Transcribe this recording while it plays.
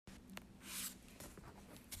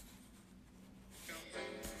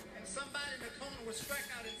will strike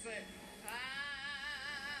out and say, "Ah,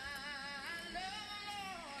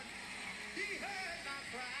 Lord, He heard my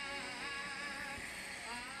cry.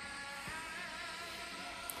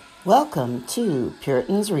 Welcome to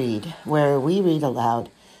Puritans Read, where we read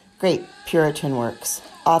aloud great Puritan works,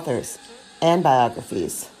 authors, and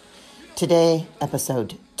biographies. Today,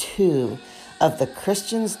 episode 2 of The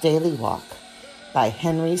Christian's Daily Walk by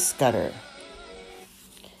Henry Scudder.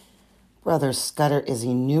 Brother Scudder is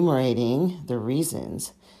enumerating the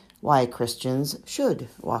reasons why Christians should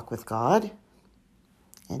walk with God.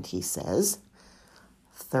 And he says,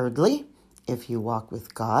 thirdly, if you walk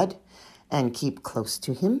with God and keep close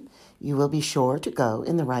to Him, you will be sure to go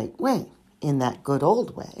in the right way, in that good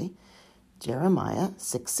old way, Jeremiah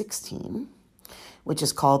 6:16, which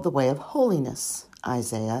is called the way of holiness,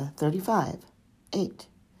 Isaiah 35:8.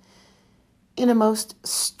 In a most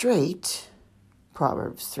straight,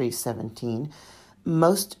 Proverbs 3:17,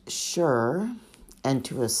 most sure, and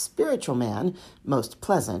to a spiritual man, most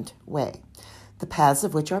pleasant way, the paths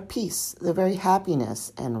of which are peace, the very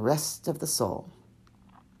happiness and rest of the soul.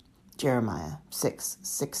 Jeremiah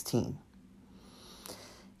 6:16.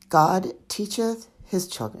 God teacheth his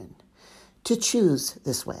children to choose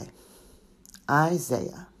this way.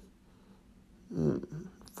 Isaiah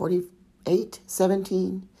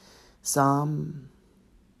 48:17, Psalm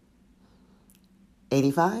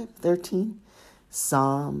 85:13,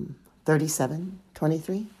 Psalm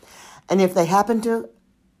 37:23. And if they happen to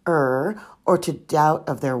err or to doubt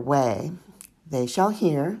of their way, they shall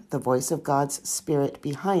hear the voice of God's Spirit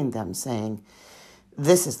behind them saying,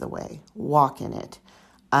 "This is the way, walk in it."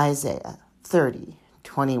 Isaiah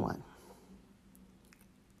 30:21.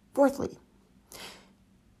 Fourthly,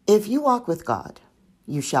 if you walk with God,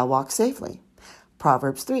 you shall walk safely.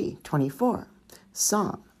 Proverbs 3:24,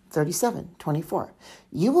 Psalm 37:24.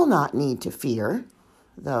 You will not need to fear,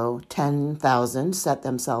 though 10,000 set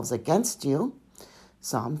themselves against you.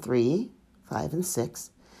 Psalm 3:5 and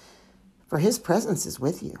 6. For His presence is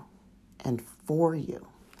with you and for you.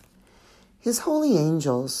 His holy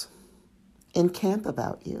angels encamp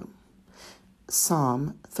about you.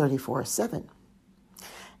 Psalm 34:7.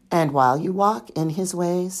 And while you walk in His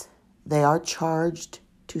ways, they are charged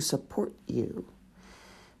to support you.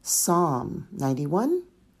 Psalm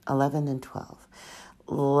 91:11 and 12.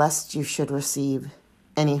 Lest you should receive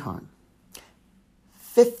any harm.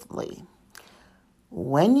 Fifthly,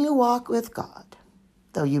 when you walk with God,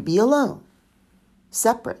 though you be alone,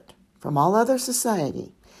 separate from all other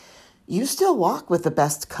society, you still walk with the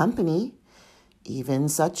best company, even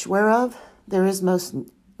such whereof there is most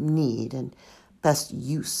need and best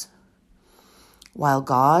use. While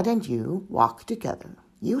God and you walk together,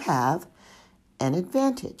 you have an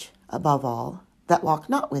advantage above all that walk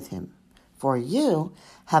not with Him, for you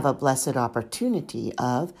have a blessed opportunity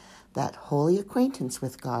of that holy acquaintance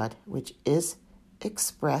with God, which is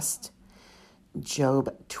expressed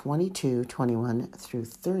Job 22:21 through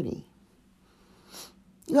 30.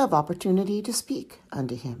 You have opportunity to speak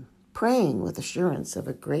unto Him, praying with assurance of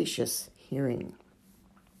a gracious hearing.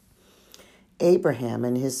 Abraham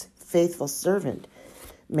and his faithful servant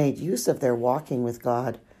made use of their walking with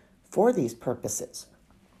God for these purposes.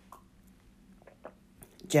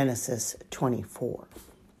 Genesis 24.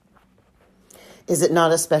 Is it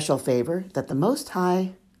not a special favor that the Most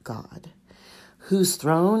High God, whose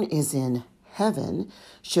throne is in heaven,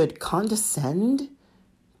 should condescend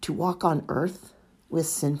to walk on earth with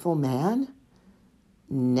sinful man?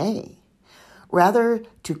 Nay, rather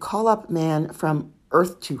to call up man from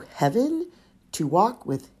earth to heaven to walk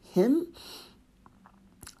with Him?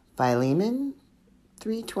 Philemon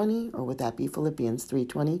 3:20, or would that be Philippians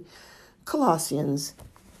 3:20? Colossians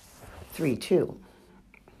 3:2.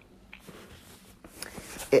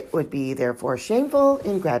 It would be therefore shameful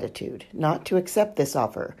ingratitude not to accept this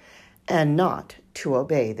offer and not to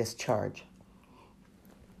obey this charge.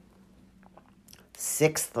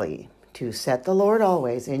 Sixthly, to set the Lord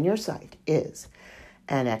always in your sight is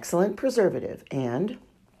an excellent preservative and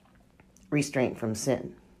restraint from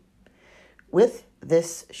sin. With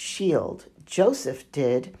this shield, Joseph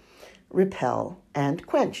did repel and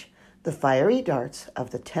quench the fiery darts of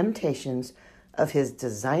the temptations of his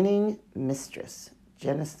designing mistress.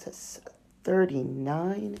 Genesis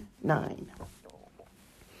 39:9.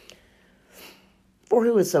 For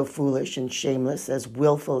who is so foolish and shameless as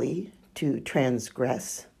willfully to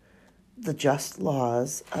transgress the just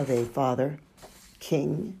laws of a father,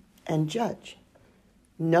 king, and judge,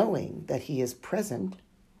 knowing that he is present,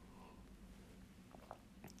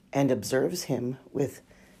 and observes him with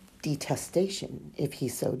detestation if he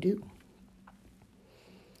so do?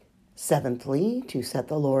 Seventhly, to set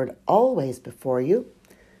the Lord always before you,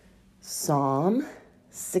 Psalm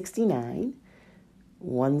 69,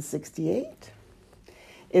 168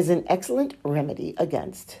 is an excellent remedy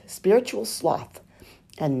against spiritual sloth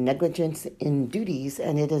and negligence in duties,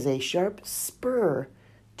 and it is a sharp spur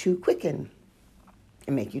to quicken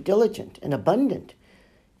and make you diligent and abundant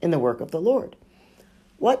in the work of the Lord.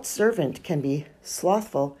 What servant can be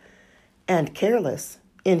slothful and careless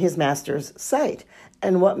in his master's sight?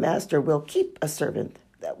 And what master will keep a servant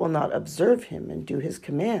that will not observe him and do his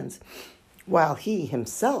commands, while he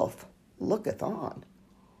himself looketh on?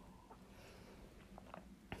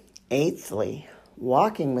 Eighthly,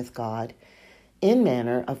 walking with God in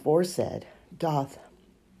manner aforesaid doth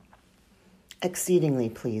exceedingly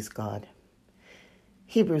please God.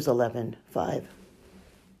 Hebrews 11:5.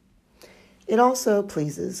 It also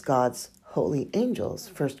pleases God's holy angels,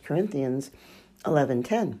 1 Corinthians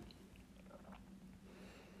 11:10.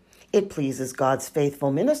 It pleases God's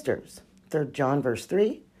faithful ministers, 3 John verse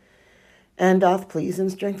 3, and doth please and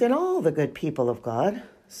strengthen all the good people of God,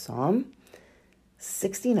 Psalm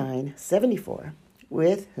 69:74,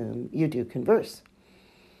 with whom you do converse.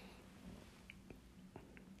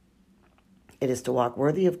 It is to walk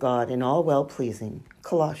worthy of God in all well-pleasing,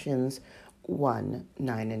 Colossians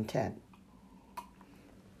 1:9 and 10.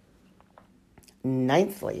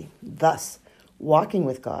 Ninthly, thus, walking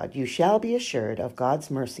with God, you shall be assured of God's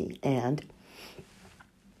mercy and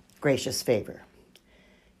gracious favor.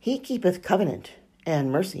 He keepeth covenant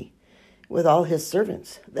and mercy with all his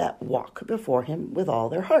servants that walk before him with all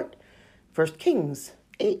their heart. 1 Kings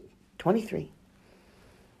 8:23.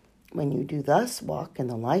 When you do thus walk in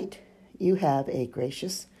the light, you have a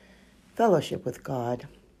gracious fellowship with God.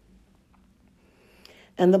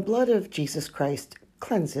 And the blood of Jesus Christ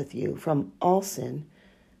cleanseth you from all sin,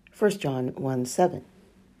 1 John 1:7.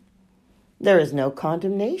 There is no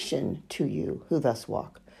condemnation to you who thus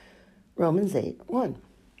walk, Romans 8:1.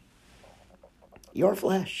 Your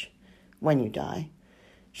flesh, when you die,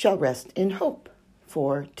 shall rest in hope,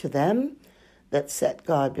 for to them that set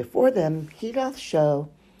God before them, he doth show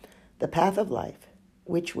the path of life,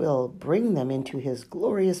 which will bring them into his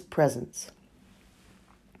glorious presence,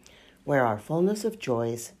 where are fullness of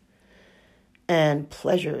joys and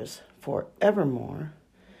pleasures for evermore.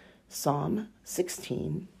 Psalm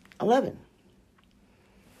 16:11.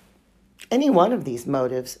 Any one of these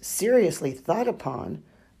motives seriously thought upon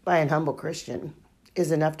by an humble Christian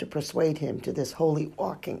is enough to persuade him to this holy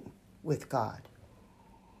walking with God.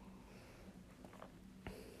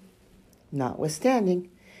 Notwithstanding,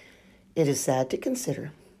 it is sad to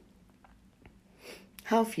consider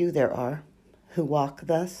how few there are who walk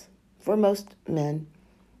thus, for most men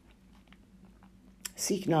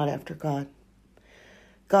seek not after God.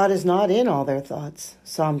 God is not in all their thoughts.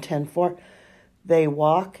 Psalm 10:4. They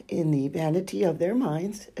walk in the vanity of their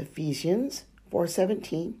minds. Ephesians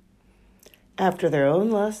 4:17. After their own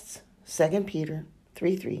lusts. 2 Peter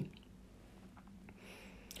 3:3.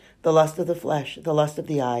 The lust of the flesh, the lust of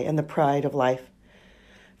the eye, and the pride of life.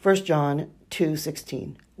 1 John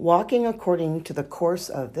 2:16. Walking according to the course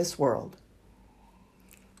of this world,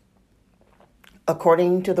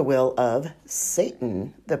 according to the will of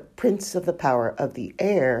Satan, the prince of the power of the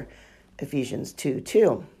air, Ephesians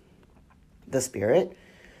 2:2, the spirit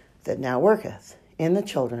that now worketh in the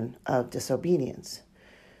children of disobedience,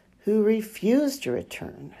 who refuse to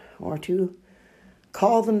return or to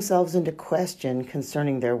call themselves into question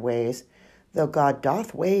concerning their ways, though God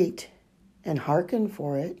doth wait and hearken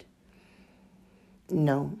for it.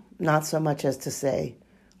 No, not so much as to say,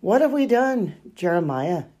 what have we done?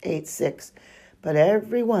 Jeremiah 8:6. But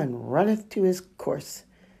every one runneth to his course,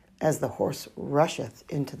 as the horse rusheth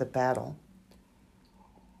into the battle.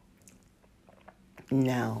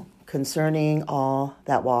 Now, concerning all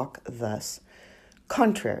that walk thus,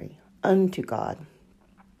 contrary unto God,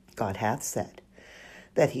 God hath said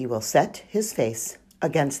that he will set his face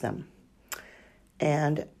against them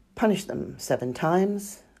and punish them 7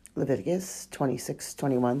 times, Leviticus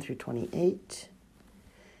 26:21 through 28,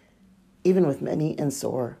 even with many and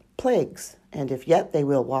sore plagues. And if yet they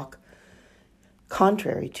will walk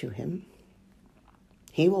contrary to him,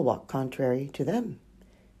 he will walk contrary to them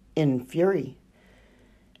in fury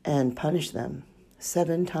and punish them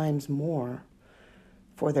 7 times more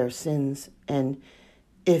for their sins. And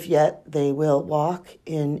if yet they will walk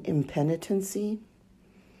in impenitency,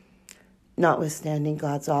 notwithstanding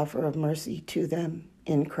God's offer of mercy to them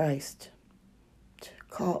in Christ.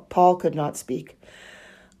 Paul could not speak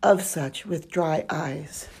of such with dry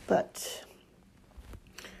eyes, but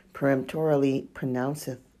peremptorily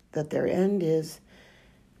pronounceth that their end is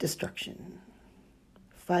destruction.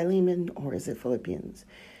 Philemon, or is it Philippians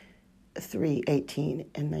 3:18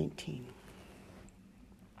 and 19.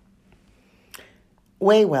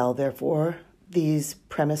 Weigh well, therefore, these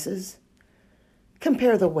premises.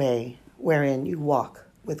 Compare the way wherein you walk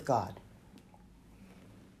with God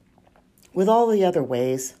with all the other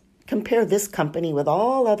ways. Compare this company with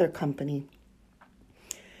all other company,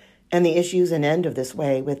 and the issues and end of this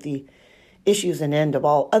way with the issues and end of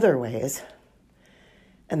all other ways.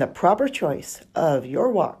 And the proper choice of your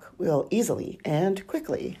walk will easily and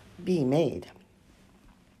quickly be made.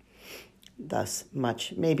 Thus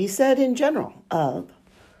much may be said in general of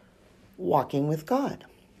walking with God.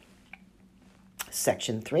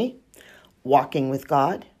 Section 3, walking with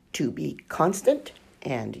God to be constant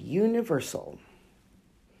and universal.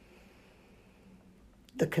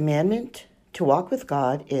 The commandment to walk with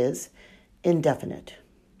God is indefinite,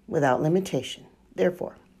 without limitation.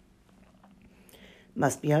 Therefore,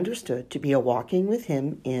 must be understood to be a walking with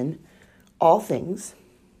him in all things,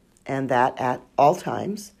 and that at all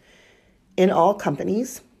times, in all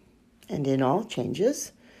companies, and in all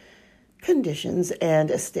changes, conditions, and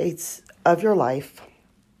estates of your life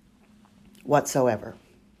whatsoever.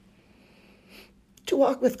 To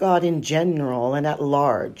walk with God in general and at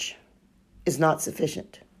large is not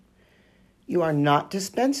sufficient. You are not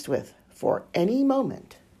dispensed with for any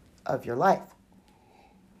moment of your life.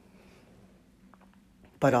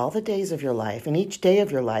 But all the days of your life, and each day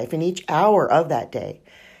of your life, and each hour of that day,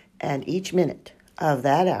 and each minute of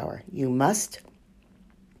that hour, you must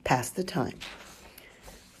pass the time.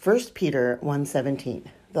 1 Peter 1:17,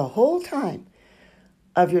 the whole time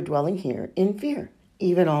of your dwelling here in fear,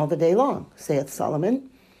 even all the day long, saith Solomon.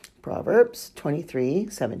 Proverbs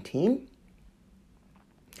 23:17.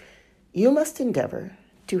 You must endeavor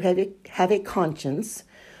to have a conscience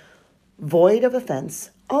void of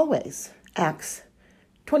offense always. Acts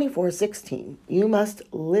 24:16. You must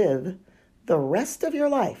live the rest of your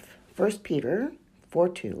life, 1 Peter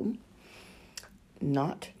 4:2,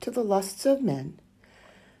 not to the lusts of men,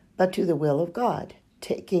 but to the will of God,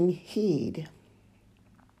 taking heed,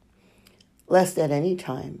 lest at any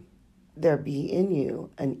time there be in you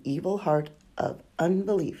an evil heart of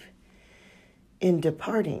unbelief in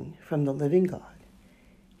departing from the living God.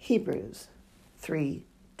 Hebrews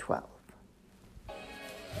 3:12.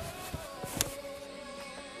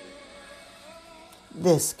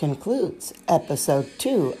 This concludes episode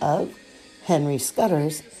 2 of Henry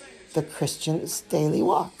Scudder's The Christian's Daily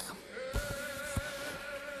Walk.